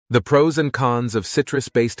The pros and cons of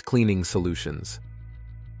citrus-based cleaning solutions.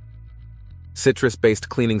 Citrus-based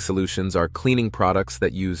cleaning solutions are cleaning products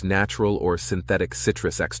that use natural or synthetic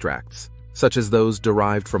citrus extracts, such as those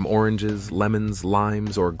derived from oranges, lemons,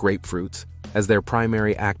 limes, or grapefruits, as their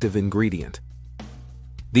primary active ingredient.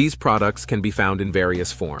 These products can be found in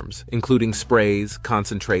various forms, including sprays,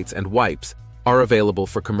 concentrates, and wipes, are available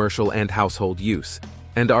for commercial and household use,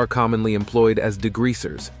 and are commonly employed as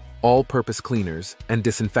degreasers, all-purpose cleaners, and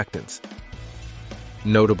disinfectants.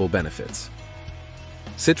 Notable benefits.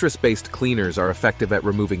 Citrus-based cleaners are effective at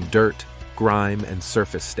removing dirt, grime, and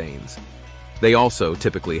surface stains. They also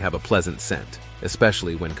typically have a pleasant scent,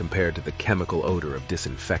 especially when compared to the chemical odor of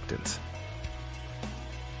disinfectants.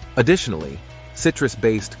 Additionally,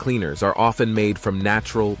 citrus-based cleaners are often made from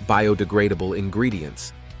natural, biodegradable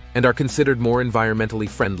ingredients and are considered more environmentally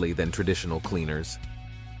friendly than traditional cleaners.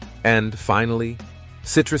 And finally,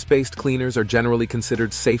 citrus-based cleaners are generally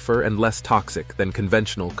considered safer and less toxic than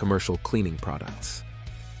conventional commercial cleaning products.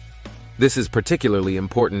 This is particularly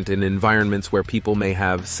important in environments where people may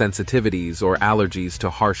have sensitivities or allergies to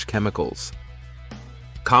harsh chemicals.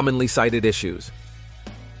 Commonly cited issues.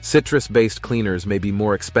 Citrus-based cleaners may be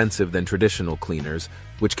more expensive than traditional cleaners,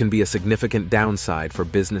 which can be a significant downside for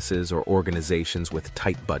businesses or organizations with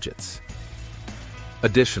tight budgets.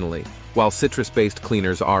 Additionally, while citrus-based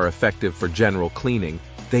cleaners are effective for general cleaning,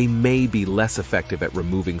 they may be less effective at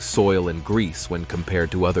removing soil and grease when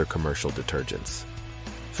compared to other commercial detergents.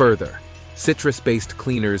 Further, citrus-based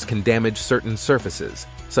cleaners can damage certain surfaces,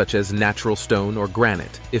 such as natural stone or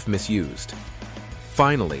granite, if misused.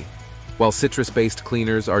 Finally, while citrus-based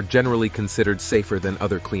cleaners are generally considered safer than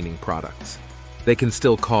other cleaning products, they can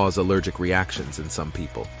still cause allergic reactions in some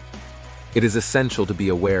people. It is essential to be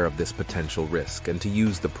aware of this potential risk and to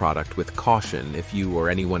use the product with caution if you or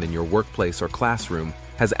anyone in your workplace or classroom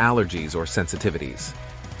has allergies or sensitivities.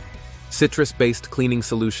 Citrus-based cleaning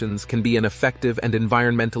solutions can be an effective and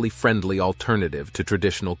environmentally friendly alternative to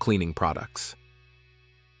traditional cleaning products.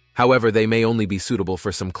 However, they may only be suitable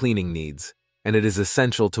for some cleaning needs, and it is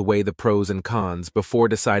essential to weigh the pros and cons before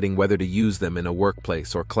deciding whether to use them in a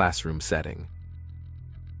workplace or classroom setting.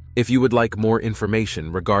 If you would like more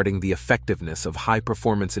information regarding the effectiveness of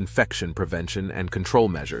high-performance infection prevention and control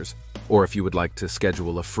measures, or if you would like to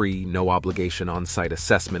schedule a free, no-obligation on-site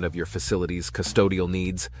assessment of your facility's custodial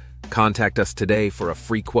needs, contact us today for a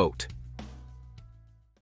free quote.